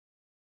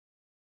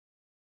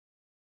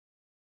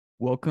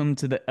Welcome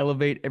to the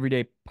Elevate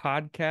Everyday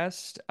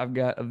podcast. I've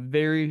got a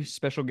very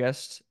special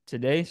guest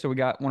today. So, we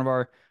got one of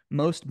our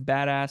most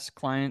badass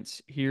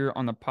clients here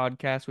on the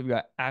podcast. We've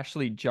got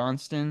Ashley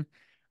Johnston.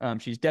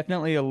 She's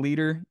definitely a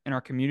leader in our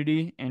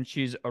community, and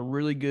she's a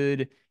really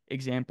good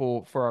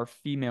example for our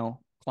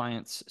female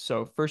clients.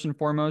 So, first and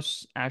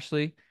foremost,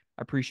 Ashley,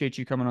 I appreciate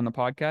you coming on the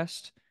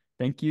podcast.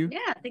 Thank you.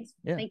 Yeah, thanks.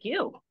 Yeah. Thank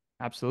you.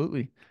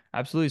 Absolutely.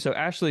 Absolutely. So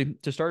Ashley,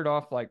 to start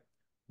off, like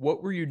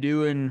what were you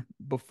doing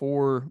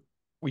before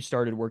we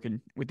started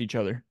working with each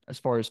other as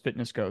far as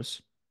fitness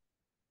goes?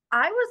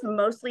 I was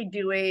mostly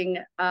doing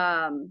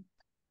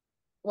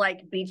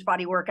like beach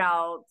body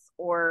workouts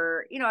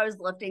or I was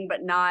lifting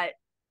but not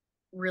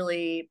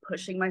really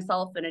pushing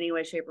myself in any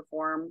way, shape, or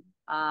form.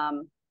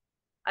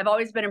 I've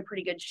always been in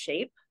pretty good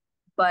shape,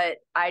 but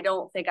I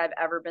don't think I've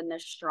ever been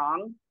this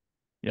strong.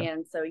 Yeah,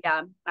 And so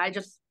yeah, I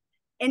just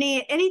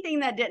anything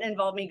that didn't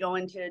involve me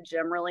going to a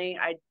gym really,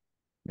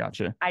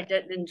 gotcha. I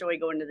didn't enjoy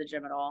going to the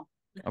gym at all.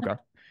 Okay.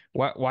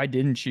 Why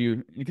didn't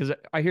you? Because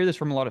I hear this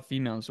from a lot of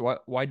females.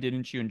 Why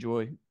didn't you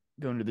enjoy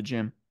going to the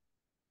gym?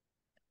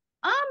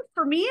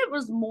 For me it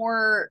was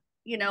more,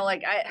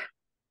 like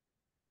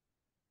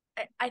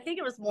I think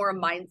it was more a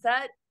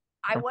mindset.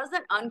 I Okay.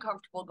 wasn't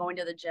uncomfortable going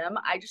to the gym.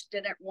 I just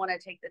didn't want to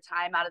take the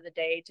time out of the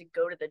day to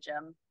go to the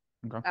gym.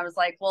 Okay. I was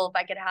like, well, if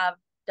I could have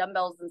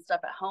dumbbells and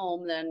stuff at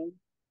home, then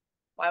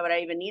why would I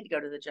even need to go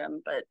to the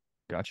gym? But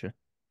Gotcha.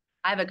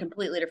 I have a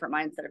completely different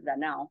mindset of that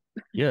now.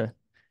 Yeah.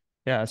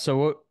 Yeah.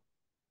 So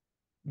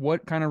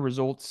what kind of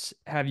results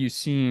have you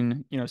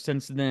seen,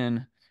 since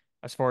then,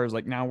 as far as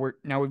like now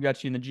we've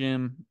got you in the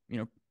gym,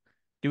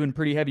 doing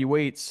pretty heavy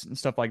weights and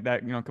stuff like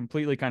that,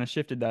 completely kind of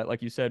shifted that,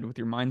 like you said, with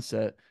your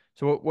mindset.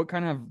 So what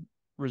kind of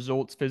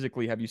results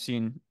physically have you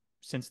seen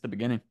since the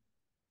beginning?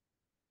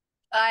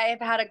 I've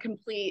had a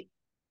complete,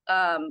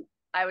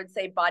 I would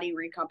say, body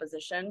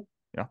recomposition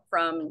Yeah.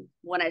 from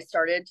when I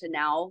started to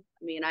now.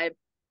 I mean,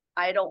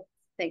 I don't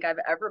think I've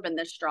ever been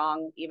this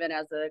strong, even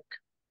as a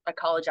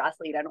college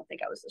athlete. I don't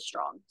think I was this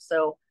strong.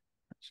 So,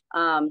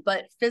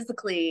 but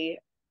physically,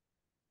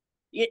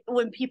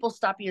 when people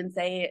stop you and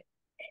say,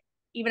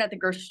 even at the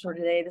grocery store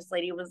today, this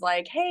lady was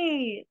like,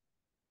 "Hey,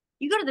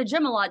 you go to the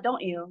gym a lot,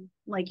 don't you?" I'm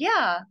like,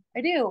 "Yeah,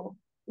 I do."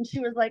 And she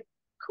was like,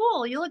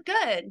 "Cool, you look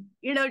good."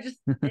 Just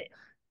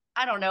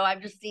I don't know.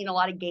 I've just seen a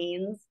lot of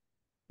gains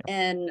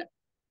in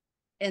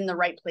in the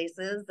right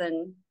places,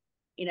 and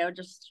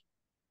just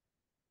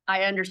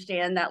I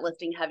understand that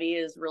lifting heavy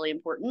is really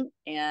important,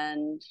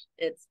 and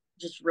it's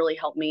just really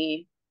helped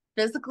me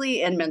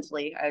physically and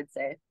mentally, I would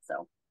say.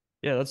 So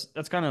Yeah,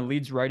 that's kind of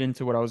leads right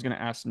into what I was going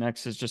to ask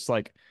next is just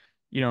like,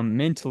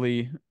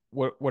 mentally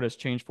what has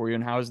changed for you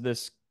and how has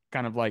this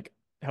kind of like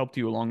helped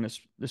you along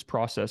this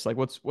process? Like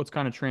what's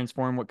kind of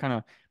transformed, what kind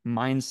of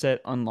mindset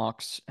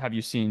unlocks have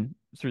you seen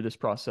through this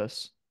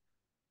process?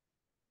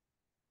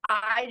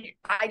 I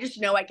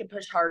just know I can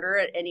push harder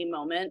at any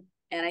moment,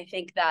 and I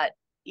think that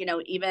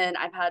even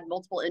I've had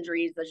multiple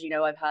injuries, as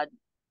I've had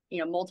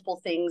multiple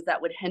things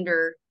that would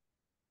hinder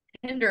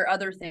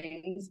other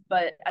things,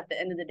 but at the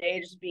end of the day,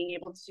 just being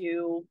able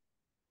to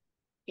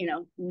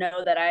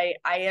know that I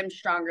am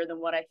stronger than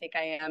what I think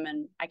I am,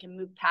 and I can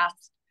move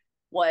past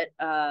what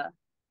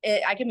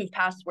I can move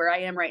past where I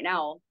am right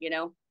now.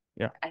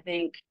 Yeah. I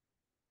think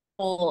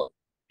people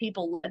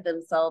people limit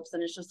themselves,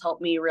 and it's just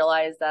helped me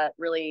realize that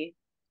really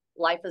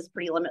life is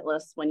pretty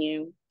limitless when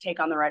you take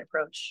on the right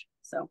approach.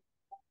 So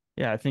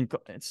Yeah, I think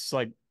it's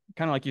like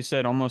kind of like you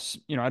said, almost,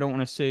 I don't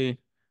want to say,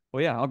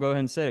 well, yeah, I'll go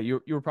ahead and say it.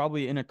 You were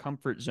probably in a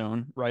comfort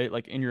zone, right?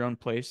 Like in your own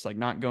place, like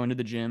not going to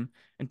the gym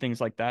and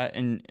things like that.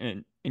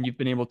 And you've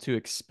been able to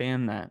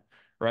expand that,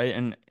 right?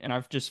 And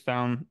I've just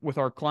found with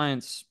our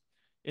clients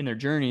in their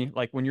journey,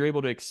 like when you're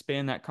able to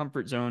expand that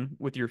comfort zone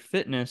with your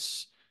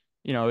fitness,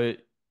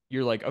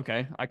 you're like,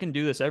 okay, I can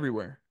do this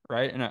everywhere,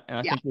 right? And I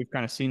yeah, think we've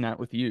kind of seen that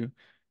with you.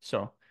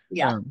 So,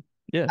 yeah, um,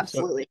 yeah. So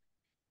absolutely.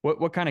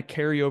 what kind of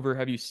carryover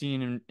have you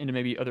seen into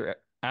maybe other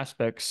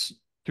aspects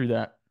through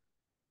that?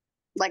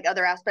 Like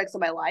other aspects of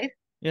my life,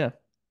 Yeah.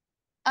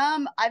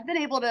 I've been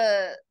able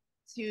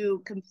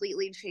to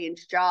completely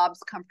change jobs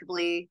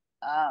comfortably.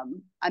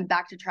 I'm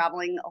back to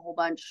traveling a whole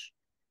bunch,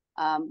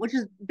 which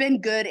has been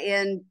good,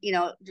 and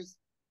just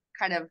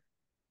kind of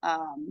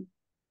um,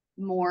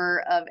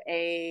 more of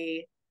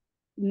a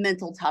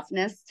mental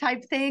toughness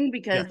type thing Yeah.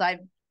 because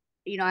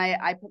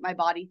I put my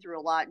body through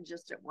a lot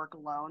just at work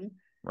alone.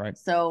 Right.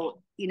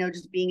 So,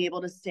 just being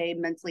able to stay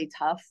mentally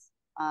tough.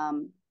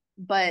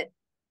 But,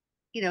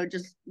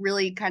 just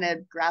really kind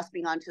of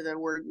grasping onto the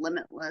word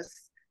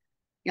limitless.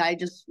 I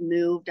just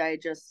moved, I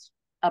just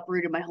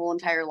uprooted my whole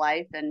entire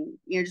life, and,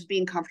 just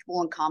being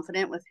comfortable and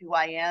confident with who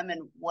I am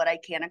and what I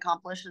can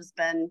accomplish has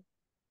been,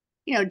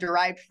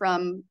 derived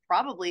from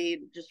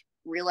probably just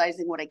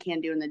realizing what I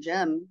can do in the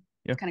gym.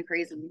 Yeah. It's kind of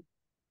crazy.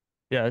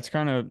 Yeah. It's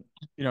kind of,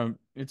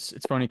 it's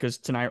funny because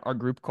tonight our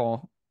group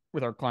call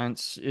with our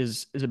clients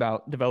is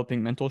about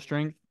developing mental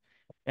strength.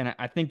 And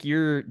I think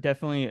you're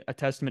definitely a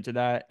testament to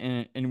that.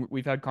 And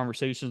we've had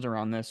conversations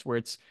around this where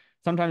it's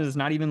sometimes it's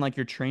not even like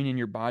you're training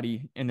your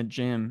body in the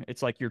gym.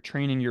 It's like you're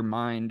training your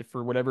mind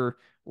for whatever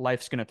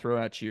life's going to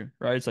throw at you,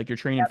 right? It's like you're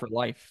training Yep. for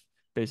life,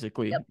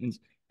 basically. Yep.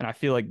 And I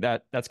feel like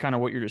that's kind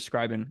of what you're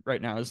describing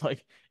right now is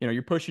like,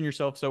 you're pushing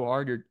yourself so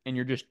hard,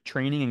 you're just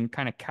training and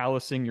kind of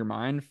callousing your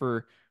mind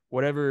for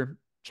whatever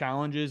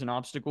challenges and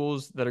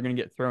obstacles that are going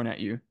to get thrown at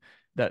you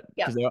that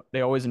Yep. because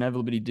they always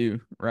inevitably do,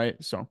 right?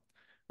 So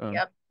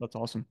Yep. that's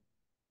awesome.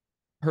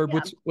 Herb,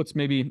 Yeah. what's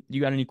maybe you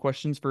got any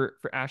questions for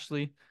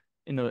Ashley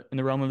in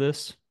the realm of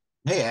this?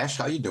 Hey Ash,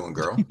 how you doing,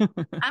 girl?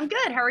 I'm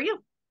good. How are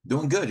you?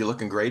 Doing good. You're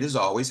looking great as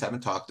always. Haven't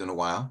talked in a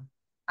while.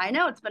 I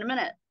know it's been a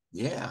minute.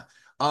 Yeah.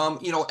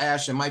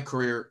 Ash, in my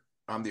career,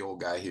 I'm the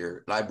old guy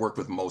here. I've worked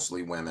with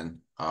mostly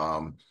women.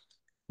 How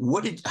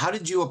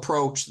did you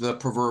approach the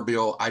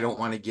proverbial, I don't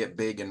want to get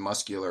big and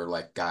muscular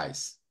like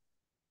guys?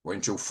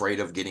 Weren't you afraid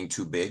of getting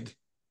too big?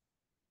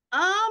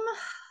 Um,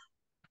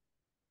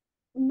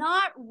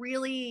 Not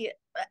really.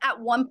 At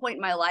one point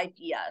in my life,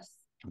 yes.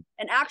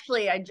 And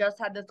actually, I just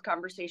had this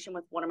conversation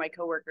with one of my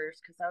coworkers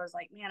because I was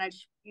like, man, I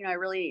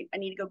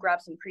need to go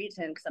grab some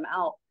creatine because I'm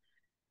out.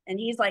 And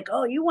he's like,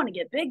 oh, you want to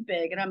get big,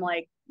 big. And I'm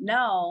like,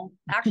 no,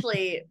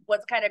 actually,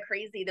 what's kind of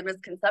crazy, the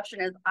misconception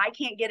is I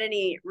can't get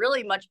any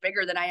really much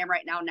bigger than I am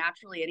right now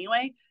naturally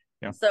anyway.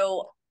 Yeah.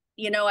 So,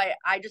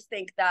 I just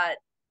think that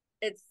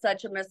it's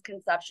such a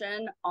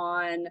misconception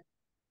on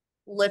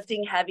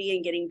lifting heavy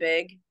and getting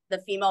big. The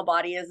female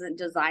body isn't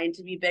designed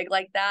to be big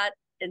like that.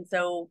 And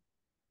so,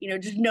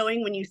 just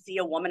knowing when you see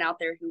a woman out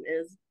there who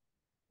is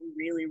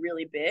really,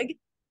 really big,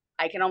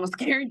 I can almost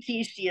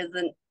guarantee she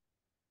isn't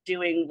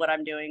doing what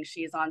I'm doing.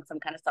 She's on some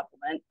kind of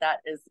supplement that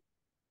is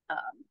um,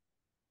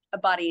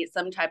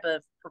 some type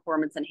of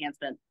performance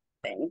enhancement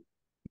thing.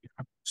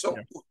 So,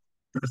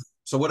 Yeah.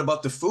 so what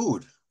about the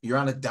food? You're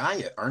on a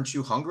diet. Aren't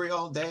you hungry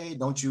all day?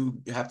 Don't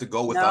you have to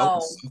go without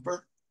and No,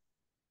 suffer?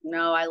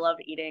 no, I love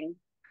eating.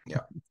 Yeah.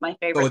 It's my So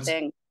favorite it's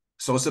thing.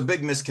 so it's a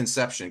big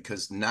misconception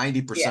because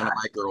 90% Yeah. of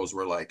my girls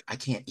were like, I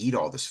can't eat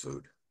all this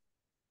food.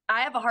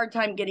 I have a hard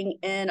time getting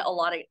in a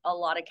lot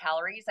of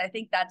calories. I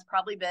think that's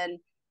probably been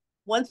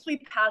once we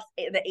pass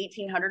the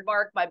 1800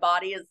 mark, my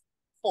body is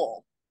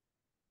full.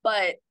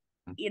 But,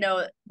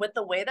 with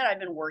the way that I've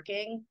been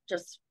working,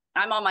 just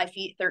I'm on my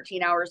feet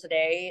 13 hours a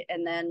day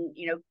and then,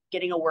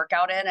 getting a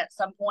workout in at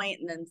some point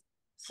and then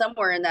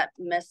somewhere in that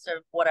midst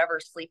of whatever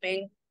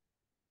sleeping,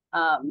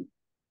 um,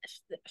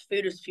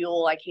 food is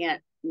fuel. I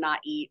can't not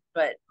eat,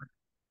 but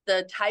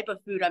the type of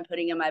food I'm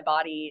putting in my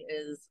body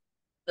is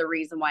the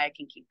reason why I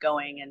can keep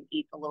going and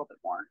eat a little bit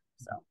more.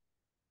 So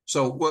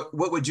So what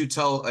would you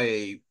tell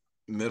a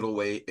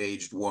middle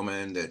aged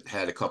woman that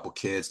had a couple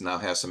kids, now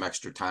has some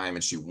extra time,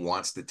 and she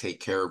wants to take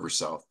care of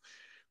herself?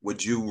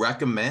 Would you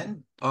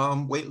recommend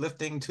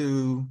weightlifting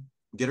to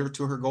get her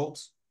to her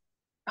goals?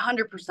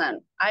 100%.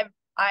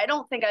 I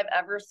don't think I've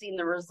ever seen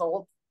the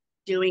results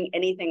doing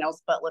anything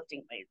else but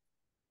lifting weights.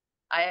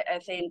 I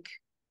think,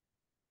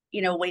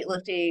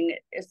 weightlifting,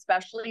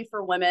 especially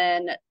for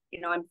women,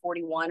 I'm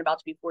 41, about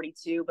to be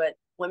 42, but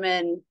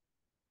women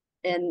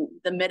in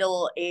the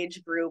middle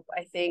age group,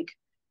 I think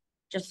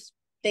just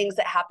things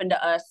that happen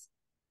to us,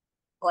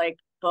 like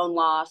bone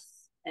loss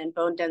and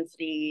bone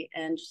density,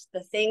 and just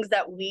the things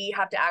that we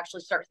have to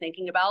actually start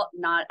thinking about,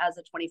 not as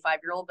a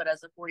 25-year-old, but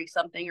as a 40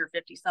 something or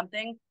 50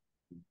 something.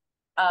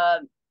 Uh,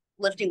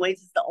 Lifting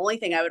weights is the only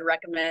thing I would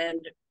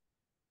recommend,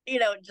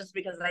 just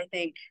because I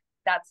think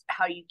that's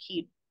how you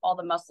keep all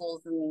the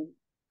muscles and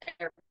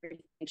everything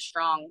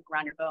strong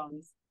around your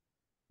bones.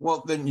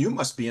 Well, then you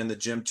must be in the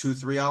gym 2,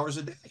 3 hours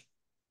a day.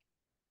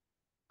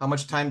 How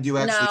much time do you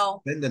actually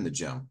No, spend in the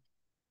gym?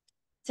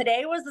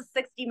 today was a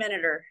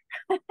 60-minuter.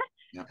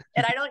 Yeah.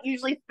 And I don't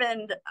usually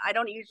spend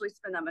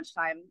that much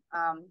time.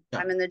 Yeah.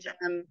 I'm in the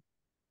gym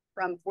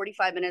from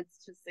 45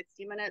 minutes to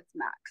 60 minutes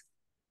max.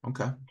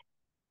 Okay.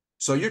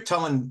 So you're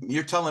telling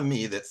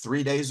me that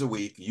 3 days a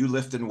week, you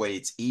lifting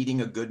weights,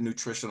 eating a good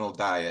nutritional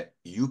diet,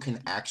 you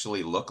can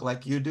actually look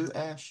like you do,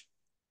 Ash?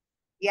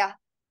 Yeah,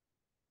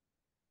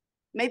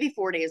 maybe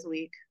 4 days a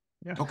week.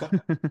 Yeah. Okay.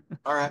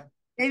 All right.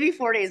 Maybe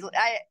 4 days.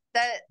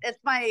 It's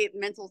my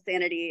mental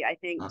sanity, I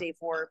think, day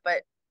 4.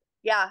 But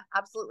yeah,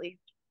 absolutely.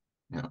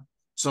 Yeah.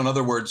 So in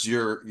other words,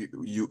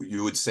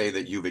 you would say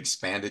that you've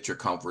expanded your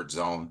comfort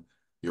zone.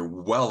 You're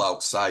well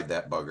outside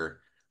that bugger.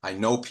 I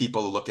know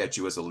people look at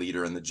you as a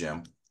leader in the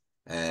gym.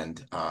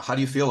 And how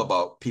do you feel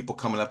about people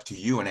coming up to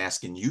you and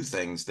asking you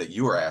things that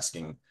you were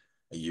asking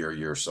a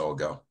year or so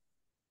ago?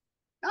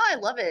 No, I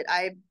love it.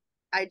 I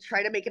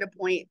try to make it a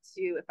point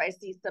to, if I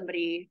see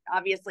somebody,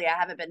 obviously I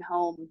haven't been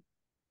home.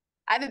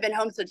 I haven't been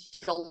home since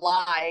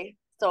July,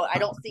 so I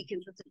don't see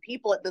consistent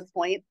people at this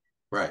point.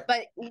 Right.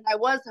 But when I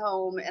was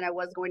home and I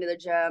was going to the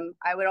gym,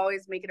 I would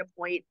always make it a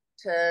point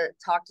to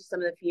talk to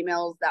some of the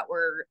females that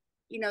were,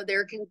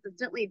 they're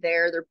consistently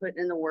there. They're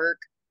putting in the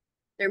work.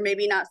 They're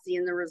maybe not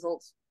seeing the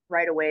results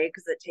right away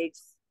because it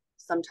takes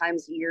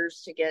sometimes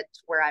years to get to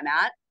where I'm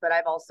at, but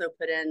I've also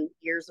put in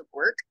years of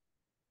work.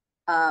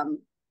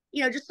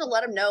 Just to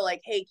let them know,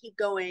 like, hey, keep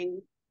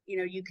going.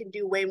 You can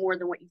do way more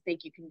than what you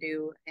think you can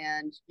do,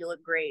 and you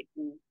look great.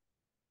 And,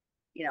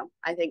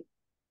 I think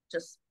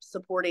just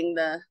supporting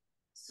the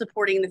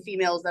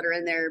females that are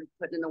in there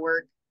putting in the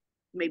work,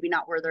 maybe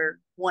not where they're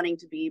wanting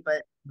to be,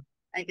 but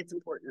I think it's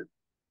important.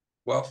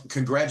 Well,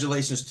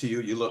 congratulations to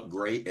you. You look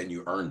great and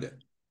you earned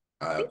it.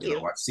 Thank you.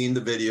 I've seen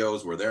the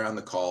videos where they're on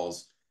the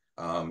calls.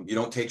 You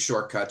don't take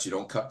shortcuts. You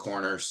don't cut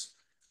corners.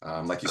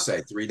 Like you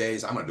say, 3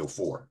 days, I'm going to do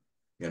 4,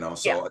 Yeah.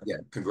 so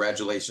again,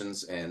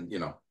 congratulations. And,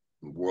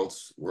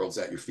 world's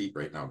at your feet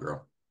right now,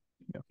 girl.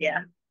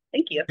 Yeah.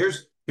 Thank you.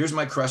 Here's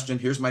my question.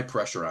 Here's my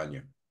pressure on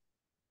you.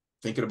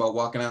 Thinking about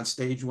walking on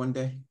stage one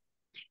day?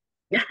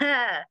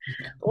 Yeah.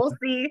 We'll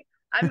see.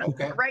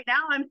 Okay. Right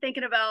now I'm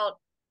thinking about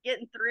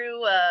getting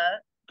through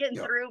Yep.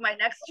 my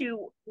next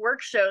 2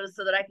 work shows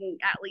so that I can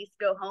at least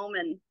go home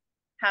and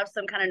have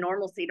some kind of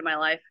normalcy to my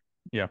life.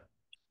 Yeah.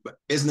 But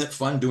isn't it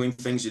fun doing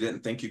things you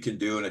didn't think you could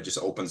do? And it just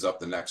opens up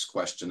the next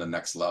question, the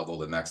next level,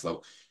 the next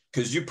level.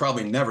 Because you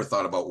probably never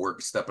thought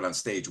about stepping on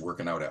stage,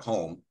 working out at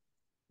home.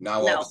 Now,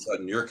 all of No. a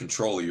sudden, you're in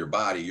control of your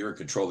body. You're in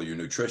control of your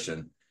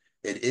nutrition.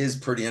 It is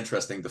pretty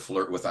interesting to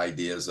flirt with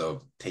ideas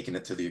of taking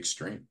it to the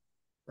extreme,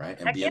 right?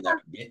 And Heck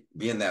yeah.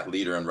 being that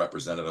leader and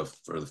representative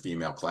for the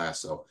female class.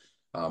 So,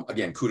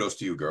 again, kudos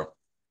to you, girl.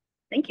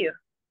 Thank you.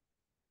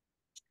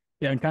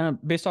 Yeah, and kind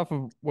of based off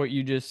of what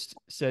you just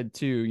said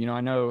too,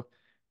 I know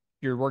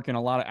you're working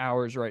a lot of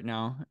hours right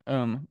now.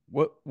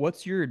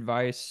 What's your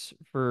advice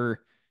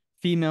for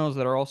females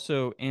that are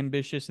also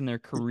ambitious in their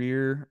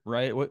career,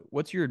 right?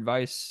 What's your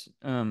advice,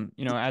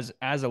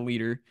 as a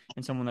leader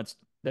and someone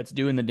that's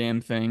doing the damn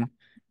thing?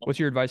 What's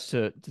your advice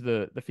to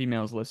the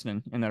females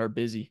listening and that are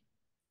busy?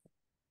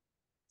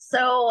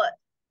 So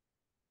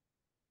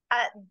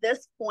at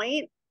this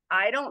point,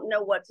 I don't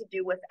know what to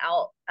do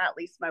without at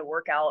least my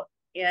workout.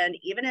 And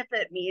even if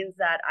it means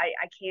that I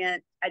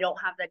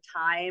don't have the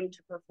time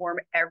to perform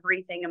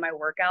everything in my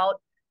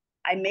workout,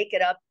 I make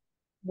it up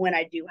when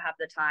I do have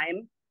the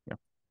time. Yeah.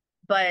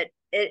 But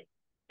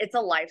it's a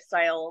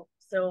lifestyle.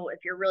 So if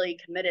you're really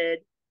committed,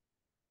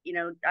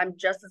 I'm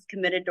just as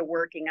committed to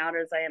working out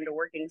as I am to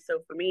working. So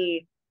for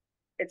me,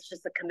 it's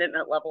just a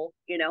commitment level.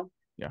 Yeah.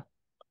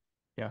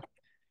 Yeah.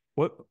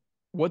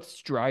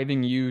 What's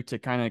driving you to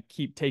kind of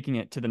keep taking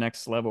it to the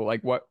next level?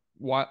 Like what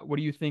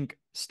do you think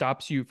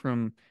stops you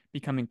from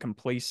becoming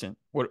complacent?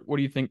 What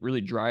do you think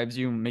really drives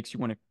you and makes you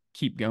want to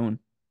keep going?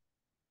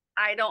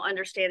 I don't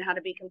understand how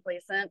to be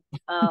complacent.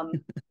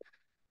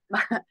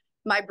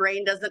 My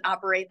brain doesn't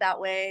operate that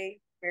way.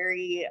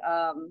 Very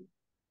I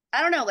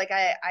don't know, like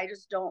I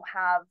just don't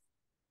have.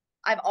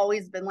 I've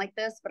always been like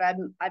this, but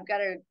I've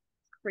got a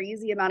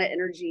crazy amount of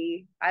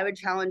energy. I would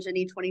challenge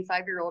any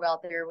 25-year-old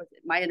out there with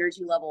my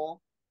energy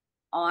level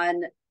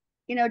on,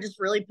 just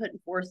really putting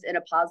forth in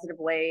a positive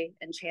way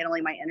and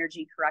channeling my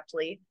energy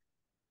correctly.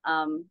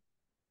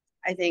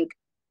 I think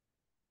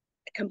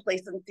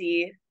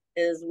complacency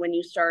is when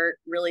you start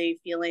really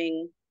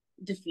feeling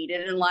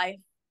defeated in life.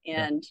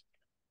 And,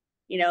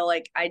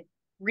 like I've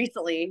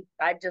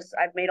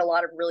made a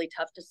lot of really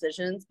tough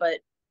decisions, but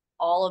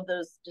all of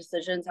those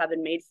decisions have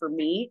been made for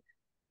me,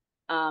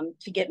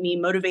 to get me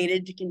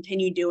motivated to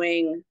continue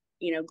doing,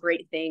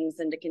 great things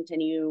and to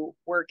continue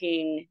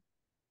working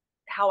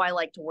how I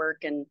like to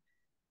work. And,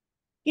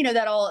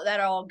 that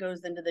all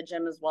goes into the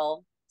gym as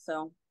well.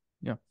 So.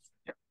 Yeah.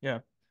 Yeah.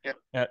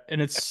 Yeah.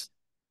 And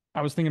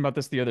I was thinking about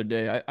this the other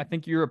day. I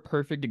think you're a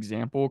perfect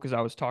example because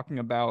I was talking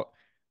about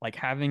like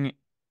having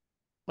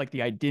like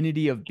the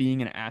identity of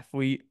being an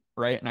athlete,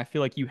 right? And I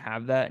feel like you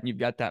have that and you've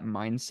got that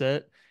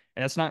mindset.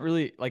 And it's not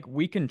really like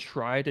we can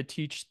try to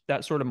teach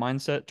that sort of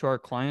mindset to our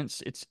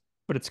clients.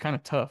 But it's kind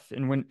of tough.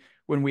 And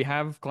when we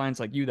have clients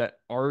like you that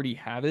already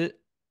have it,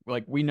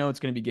 like we know it's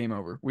going to be game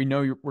over. We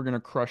know we're going to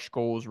crush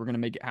goals. We're going to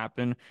make it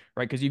happen,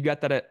 right? Because you've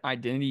got that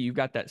identity, you've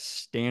got that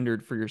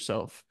standard for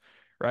yourself,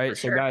 right? For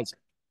So sure. guys,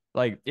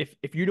 like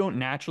if you don't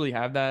naturally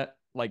have that,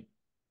 like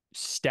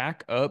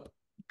stack up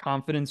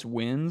confidence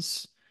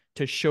wins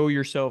to show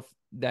yourself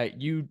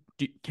that you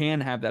can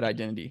have that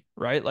identity,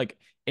 right? Like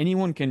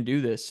anyone can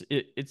do this.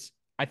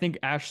 I think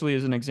Ashley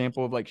is an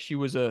example of like she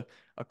was a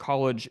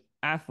college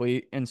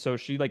athlete and so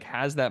she like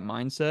has that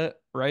mindset,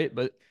 right?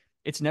 But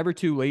it's never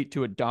too late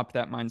to adopt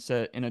that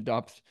mindset and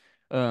adopt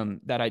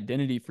that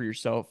identity for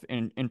yourself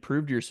and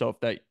prove to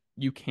yourself that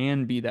you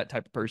can be that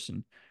type of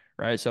person.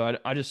 Right. So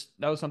I just,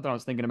 that was something I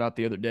was thinking about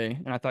the other day.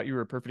 And I thought you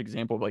were a perfect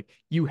example of like,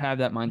 you have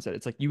that mindset.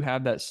 It's like you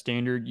have that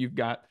standard. You've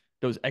got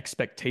those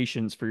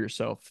expectations for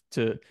yourself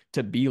to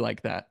be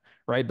like that.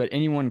 Right. But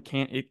anyone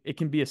can't, it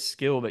can be a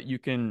skill that you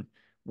can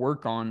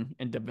work on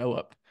and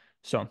develop.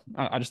 So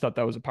I just thought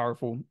that was a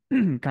powerful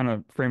kind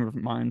of frame of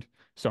mind.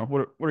 So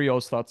what are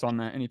y'all's thoughts on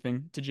that?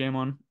 Anything to jam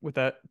on with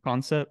that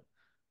concept?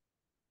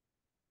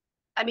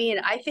 I mean,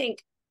 I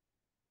think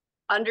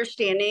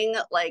understanding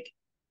like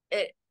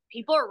it,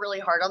 people are really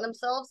hard on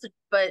themselves,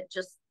 but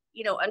just,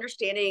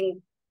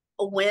 understanding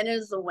a win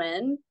is a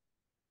win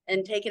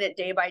and taking it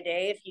day by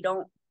day. If you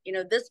don't,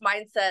 this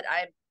mindset,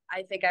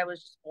 I think I was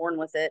just born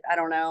with it. I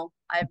don't know.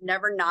 I've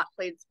never not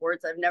played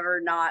sports. I've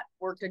never not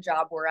worked a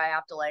job where I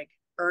have to like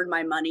earn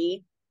my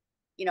money.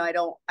 I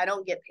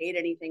don't get paid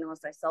anything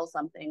unless I sell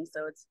something.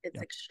 So it's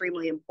Yeah.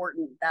 extremely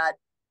important that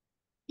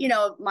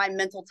my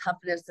mental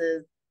toughness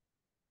is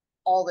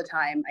all the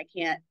time. I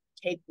can't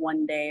take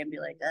one day and be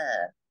like,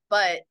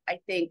 but I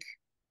think,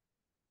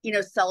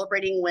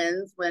 celebrating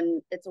wins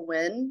when it's a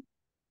win,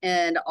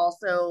 and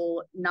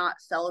also not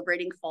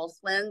celebrating false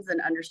wins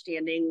and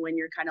understanding when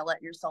you're kind of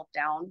letting yourself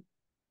down.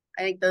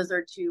 I think those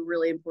are two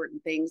really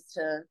important things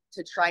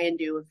to try and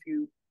do if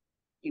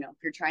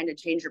you're trying to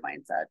change your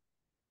mindset.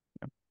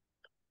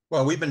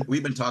 Well, we've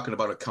been talking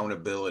about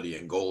accountability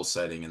and goal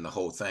setting and the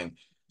whole thing.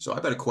 So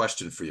I've got a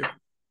question for you.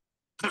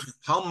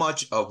 How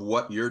much of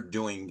what you're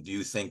doing do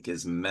you think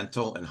is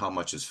mental and how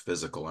much is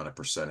physical on a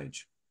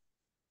percentage?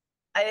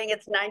 I think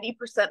it's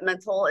 90%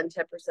 mental and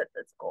 10%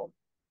 physical.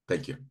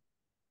 Thank you.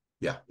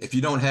 Yeah. If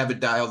you don't have it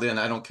dialed in,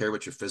 I don't care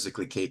what you're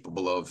physically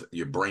capable of.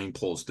 Your brain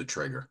pulls the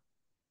trigger.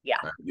 Yeah.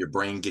 Right? Your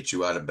brain gets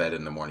you out of bed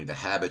in the morning, the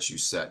habits you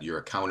set, your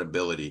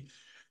accountability,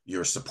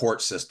 your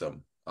support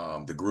system,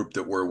 the group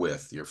that we're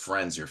with, your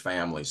friends, your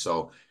family.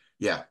 So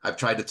yeah, I've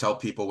tried to tell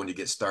people when you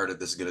get started,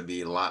 this is going to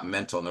be a lot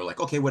mental. And they're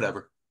like, okay,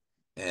 whatever.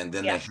 And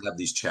then Yeah. they have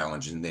these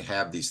challenges and they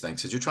have these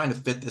things because you're trying to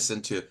fit this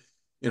into,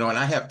 and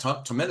I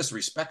have tremendous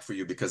respect for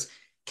you because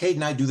Kate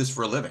and I do this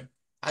for a living.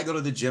 I go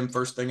to the gym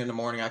first thing in the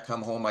morning. I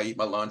come home, I eat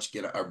my lunch,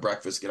 get our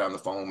breakfast, get on the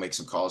phone, make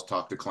some calls,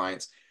 talk to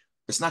clients.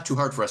 It's not too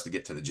hard for us to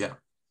get to the gym.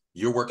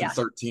 You're working Yeah.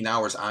 13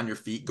 hours on your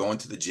feet, going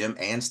to the gym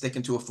and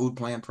sticking to a food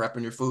plan,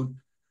 prepping your food.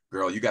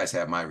 Girl, you guys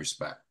have my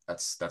respect.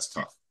 That's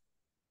tough.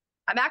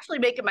 I'm actually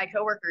making my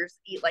coworkers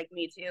eat like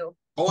me too.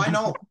 Oh, I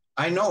know.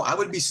 I know. I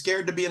would be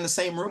scared to be in the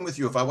same room with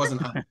you if I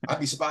wasn't. I'd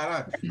be spot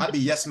on. I'd be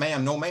yes,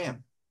 ma'am, no,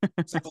 ma'am.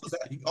 Simple as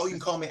that. Oh, you can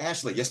call me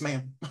Ashley. Yes,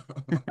 ma'am.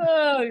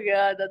 Oh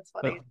God, that's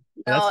But funny.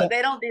 that's No,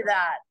 they don't do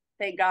that.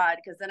 Thank God,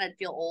 because then I'd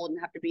feel old and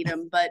have to beat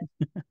them. But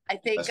I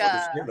think, That's what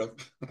they're scared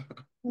of.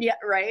 yeah,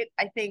 right.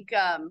 I think,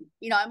 I'm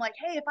like,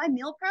 hey, if I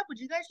meal prep, would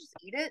you guys just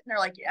eat it? And they're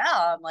like,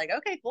 yeah. I'm like,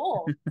 okay,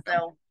 cool.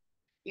 So,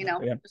 yeah.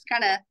 just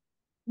kind of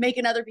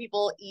making other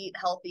people eat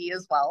healthy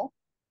as well.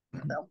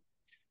 So,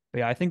 But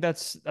yeah, I think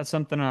that's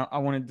something I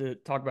wanted to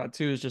talk about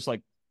too, is just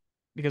like,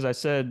 because I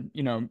said,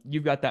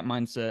 you've got that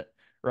mindset,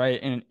 right?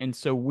 And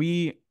so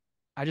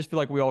I just feel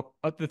like we all,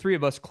 the three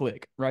of us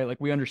click, right?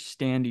 Like we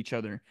understand each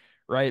other,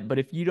 right? But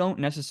if you don't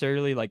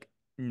necessarily like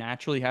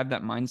naturally have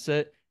that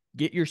mindset,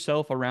 get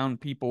yourself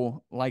around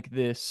people like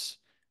this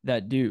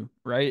that do,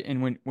 right?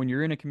 And when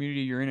you're in a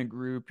community, you're in a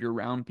group, you're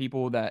around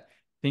people that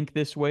think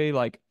this way,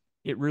 like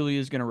it really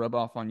is going to rub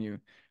off on you.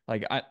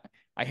 Like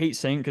I hate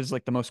saying because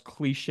like the most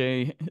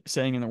cliche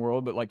saying in the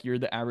world, but like you're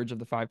the average of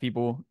the five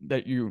people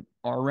that you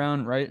are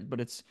around, right? But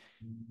it's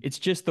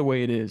just the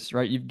way it is,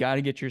 right? You've got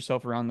to get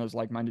yourself around those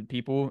like-minded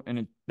people,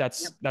 and yep,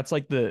 that's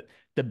like the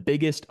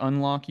biggest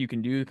unlock you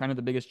can do, kind of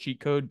the biggest cheat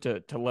code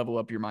to level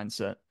up your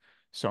mindset.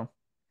 So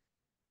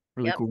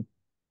really yep, cool.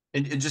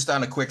 And just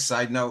on a quick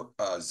side note,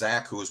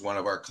 Zach, who is one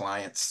of our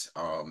clients,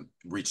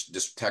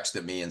 just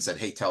texted me and said,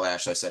 "Hey, tell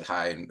Ash I said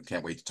hi and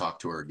can't wait to talk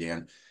to her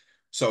again."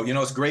 So,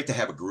 it's great to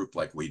have a group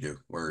like we do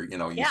where,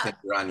 you yeah, think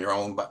you're on your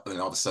own, but then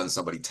all of a sudden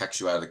somebody texts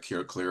you out of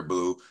the clear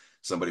blue,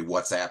 somebody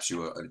WhatsApps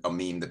you a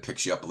meme that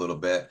picks you up a little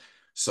bit.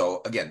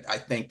 So again, I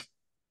think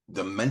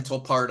the mental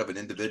part of an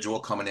individual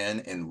coming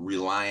in and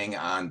relying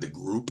on the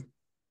group,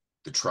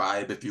 the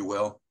tribe, if you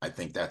will, I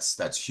think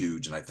that's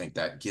huge. And I think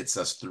that gets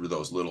us through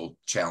those little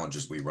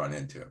challenges we run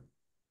into.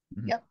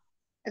 Mhm. yep.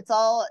 It's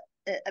all,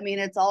 I mean,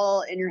 it's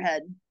all in your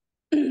head.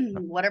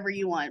 Whatever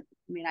you want.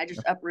 I mean, I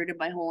just uprooted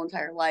my whole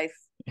entire life.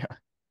 Yeah.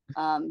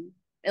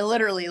 It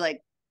literally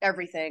like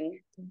everything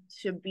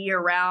to be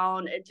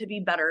around, to be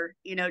better,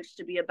 just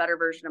to be a better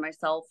version of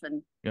myself.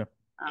 And, Yeah.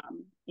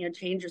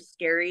 change is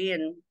scary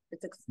and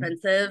it's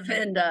expensive.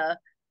 And,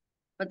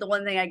 but the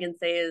one thing I can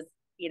say is,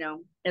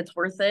 it's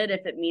worth it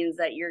if it means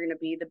that you're going to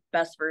be the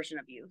best version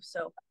of you.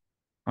 So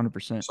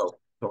 100%.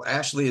 So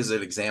Ashley is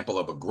an example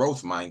of a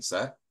growth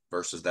mindset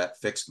versus that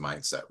fixed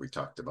mindset we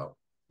talked about.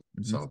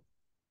 Mhm. So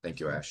thank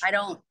you, Ash. I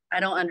don't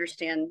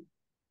understand.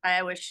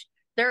 I wish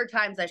there are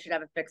times I should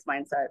have a fixed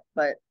mindset,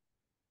 but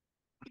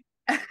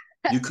You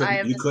I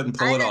couldn't you haven't,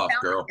 couldn't I pull it haven't off,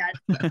 found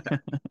it girl.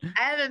 yet.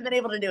 I haven't been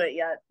able to do it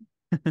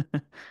yet.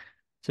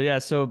 So yeah,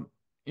 so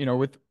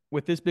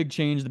with this big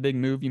change, the big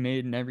move you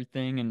made and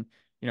everything, and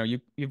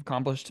you've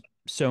accomplished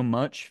so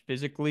much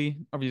physically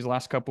over these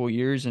last couple of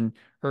years, and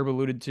Herb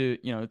alluded to,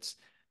 it's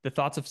the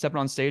thoughts of stepping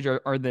on stage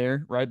are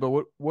there, right?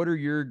 But what are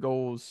your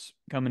goals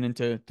coming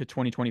into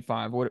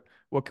 2025?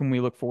 What can we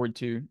look forward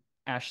to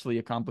Ashley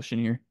accomplishing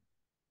here?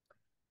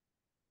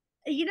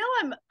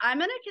 I'm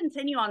going to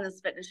continue on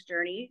this fitness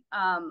journey.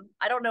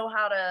 I don't know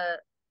how to.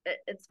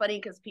 It's funny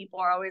because people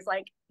are always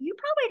like, "You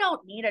probably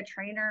don't need a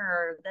trainer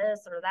or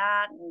this or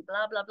that," and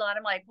blah blah blah. And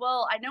I'm like,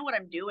 "Well, I know what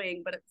I'm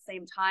doing, but at the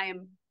same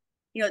time,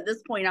 at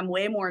this point, I'm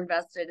way more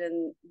invested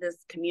in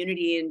this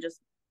community and just,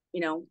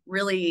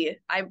 really,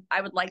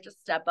 I would like to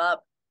step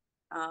up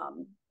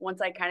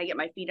once I kind of get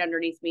my feet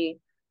underneath me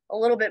a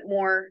little bit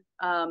more,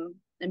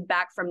 and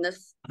back from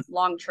this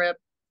long trip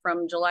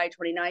from July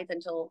 29th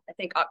until I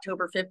think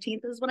October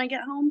 15th is when I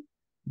get home.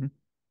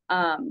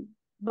 Mhm.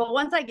 But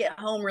once I get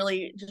home,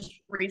 really just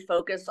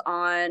refocus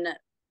on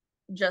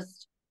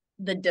just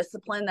the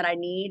discipline that I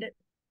need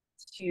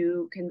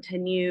to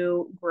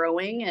continue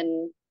growing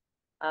and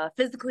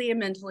physically and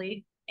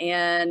mentally.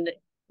 And,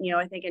 you know,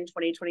 I think in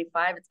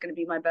 2025, it's going to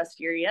be my best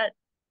year yet.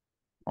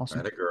 Awesome.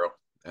 That a girl.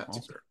 That's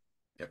Awesome. a girl.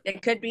 Yep.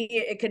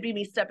 It could be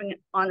me stepping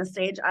on the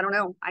stage. I don't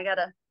know. I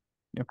gotta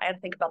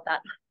think about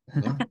that.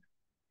 Yeah.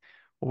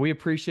 Well, we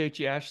appreciate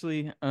you,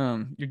 Ashley.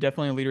 You're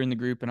definitely a leader in the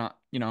group, and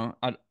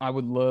I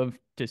would love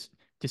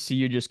to see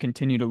you just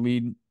continue to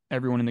lead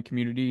everyone in the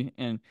community.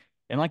 And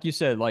like you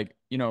said, like,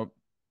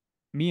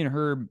 me and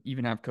Herb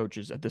even have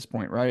coaches at this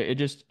point, right?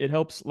 It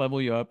helps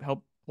level you up,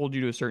 help hold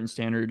you to a certain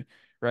standard,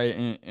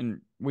 right?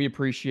 And we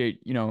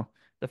appreciate,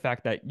 the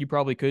fact that you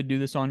probably could do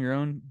this on your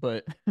own,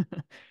 but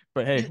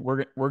but hey,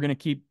 we're gonna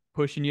keep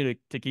pushing you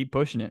to keep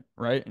pushing it,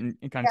 right? And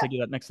kind of Yeah. take you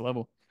to that next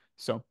level.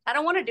 So I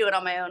don't want to do it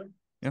on my own.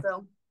 yeah,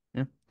 So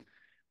yeah.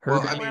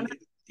 Well, Herb, I mean,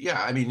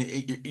 yeah, I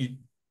mean,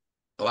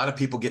 a lot of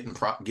people get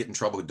in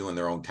trouble with doing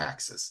their own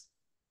taxes,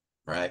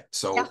 right?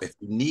 So yeah.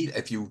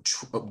 if you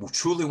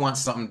truly want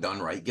something done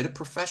right, get a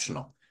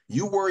professional.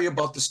 You worry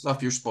about the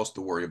stuff you're supposed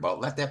to worry about.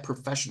 Let that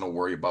professional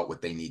worry about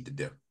what they need to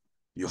do.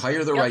 You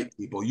hire the Yep. right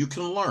people, you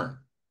can learn,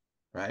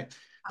 right?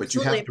 But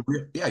you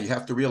Absolutely. you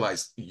have to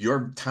realize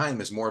your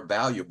time is more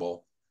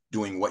valuable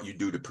doing what you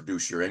do to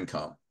produce your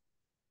income.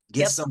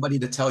 Get Yep. somebody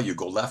to tell you,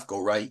 go left,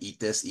 go right, eat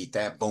this, eat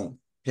that, boom,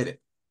 hit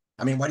it.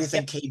 I mean, why do you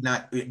think Cade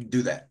not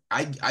do that?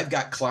 I've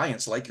got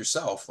clients like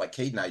yourself, like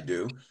Cade and I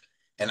do,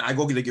 and I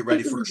go to get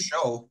ready for a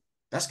show.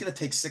 That's going to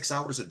take 6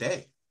 hours a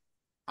day.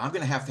 I'm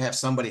going to have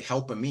somebody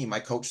helping me, my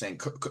coach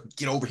saying,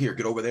 get over here,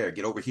 get over there,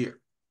 get over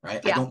here,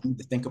 right? I Yeah. don't need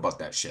to think about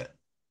that shit,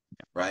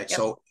 right? Yep.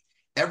 So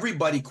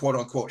everybody, quote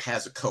unquote,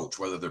 has a coach,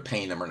 whether they're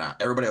paying them or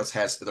not. Everybody else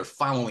they're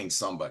following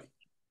somebody.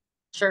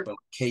 Sure. But like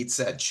Kate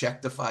said,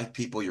 check the 5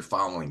 people you're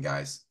following,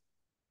 guys.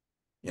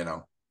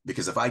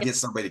 Because if I get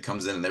somebody that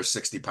comes in and they're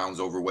 60 pounds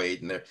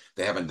overweight and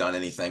they haven't done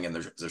anything and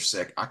they're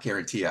sick, I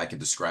guarantee you I can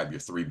describe your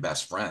 3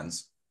 best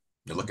friends.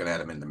 You're looking at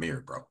them in the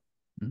mirror, bro.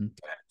 Mm-hmm.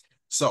 Okay.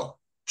 So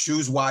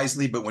choose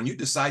wisely, but when you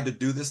decide to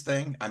do this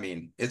thing, I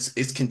mean,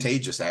 it's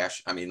contagious,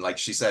 Ash. I mean, like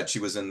she said, she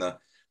was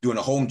doing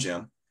a home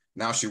gym.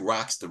 Now she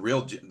rocks the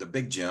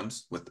big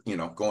gyms with,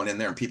 going in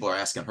there and people are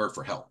asking her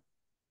for help.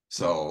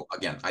 So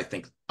again, I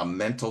think a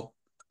mental,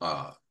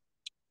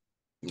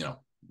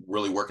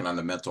 really working on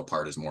the mental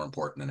part is more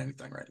important than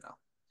anything right now.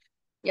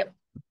 Yep.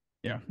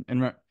 Yeah.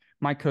 And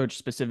my coach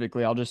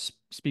specifically, I'll just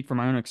speak from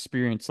my own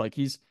experience. Like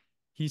he's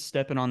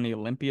stepping on the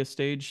Olympia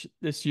stage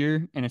this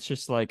year. And it's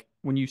just like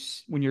when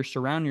you're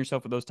surrounding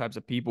yourself with those types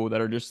of people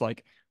that are just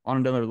like on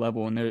another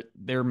level and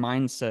their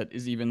mindset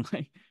is even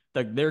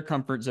like their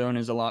comfort zone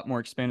is a lot more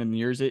expanded than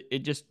yours. It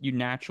just, you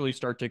naturally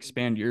start to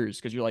expand yours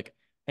because you're like,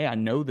 hey, I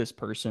know this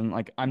person.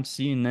 Like I'm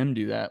seeing them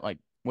do that. Like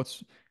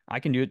I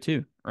can do it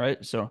too.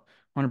 Right. So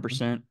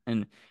 100%.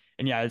 And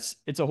yeah,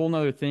 it's a whole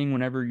nother thing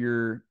whenever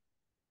you're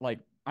like,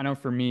 I know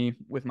for me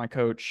with my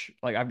coach,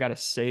 like I've got to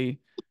say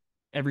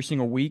every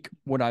single week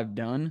what I've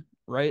done,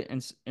 right?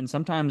 And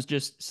sometimes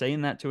just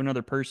saying that to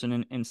another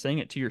person and saying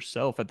it to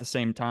yourself at the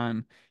same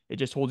time, it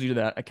just holds you to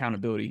that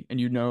accountability and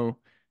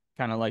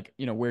kind of like,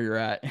 where you're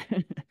at.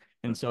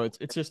 And so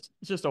it's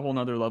just a whole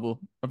nother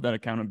level of that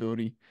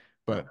accountability.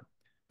 But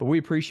we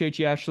appreciate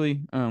you,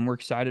 Ashley. We're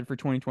excited for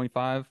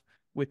 2025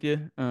 with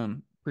you.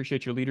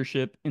 Appreciate your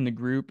leadership in the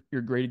group.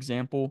 You're a great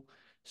example.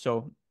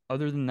 So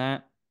other than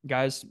that,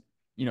 guys,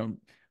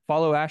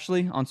 follow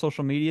Ashley on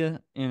social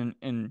media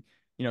and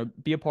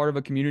be a part of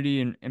a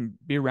community and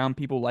be around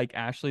people like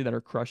Ashley that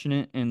are crushing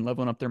it and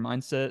leveling up their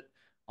mindset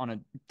on a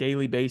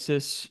daily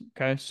basis.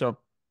 Okay. So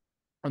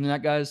other than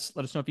that, guys,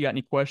 let us know if you got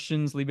any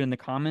questions. Leave it in the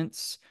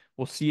comments.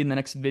 We'll see you in the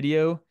next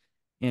video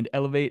and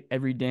elevate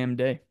every damn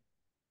day.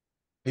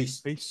 Peace.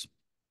 Peace.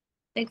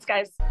 Thanks,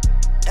 guys.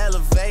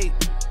 Elevate.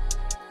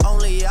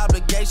 Only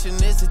obligation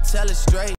is to tell it straight.